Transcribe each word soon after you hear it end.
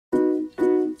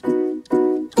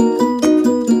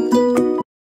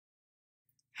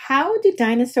do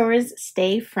dinosaurs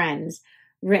stay friends?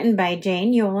 Written by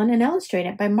Jane Yolen and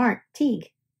illustrated by Teague.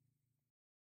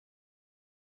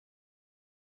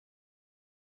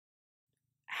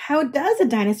 How does a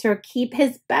dinosaur keep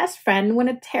his best friend when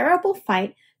a terrible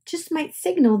fight just might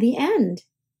signal the end?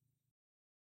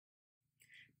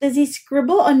 Does he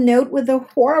scribble a note with a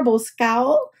horrible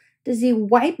scowl? Does he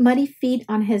wipe muddy feet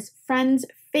on his friend's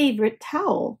favorite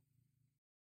towel?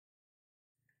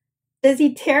 Does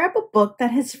he tear up a book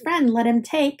that his friend let him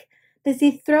take? Does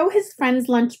he throw his friend's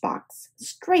lunchbox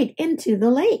straight into the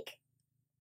lake?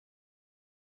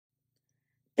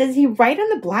 Does he write on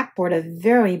the blackboard a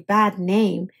very bad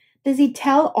name? Does he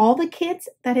tell all the kids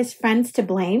that his friend's to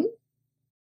blame?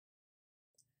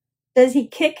 Does he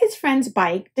kick his friend's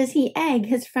bike? Does he egg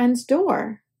his friend's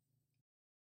door?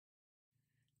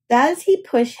 Does he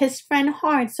push his friend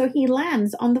hard so he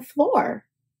lands on the floor?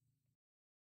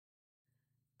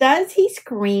 Does he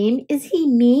scream? Is he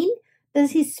mean?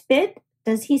 Does he spit?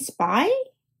 Does he spy?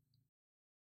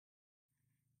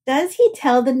 Does he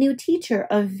tell the new teacher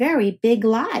a very big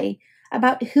lie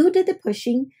about who did the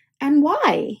pushing and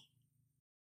why?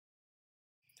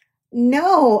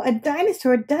 No, a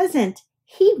dinosaur doesn't.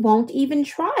 He won't even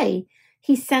try.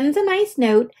 He sends a nice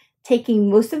note, taking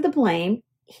most of the blame.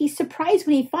 He's surprised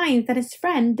when he finds that his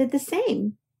friend did the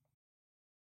same.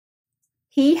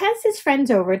 He has his friends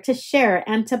over to share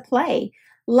and to play,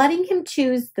 letting him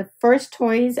choose the first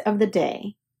toys of the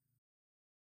day.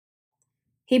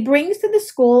 He brings to the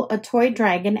school a toy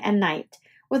dragon and knight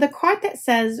with a card that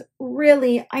says,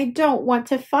 "Really, I don't want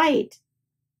to fight."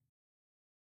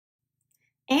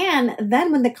 And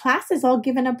then when the class is all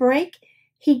given a break,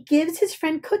 he gives his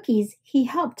friend cookies he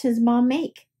helped his mom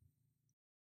make.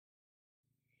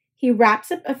 He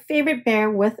wraps up a favorite bear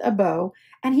with a bow,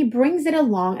 and he brings it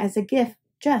along as a gift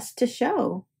just to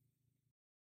show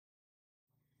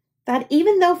that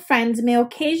even though friends may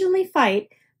occasionally fight,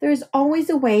 there is always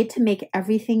a way to make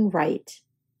everything right.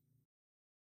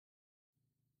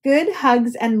 Good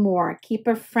hugs and more keep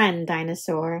a friend,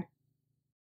 dinosaur.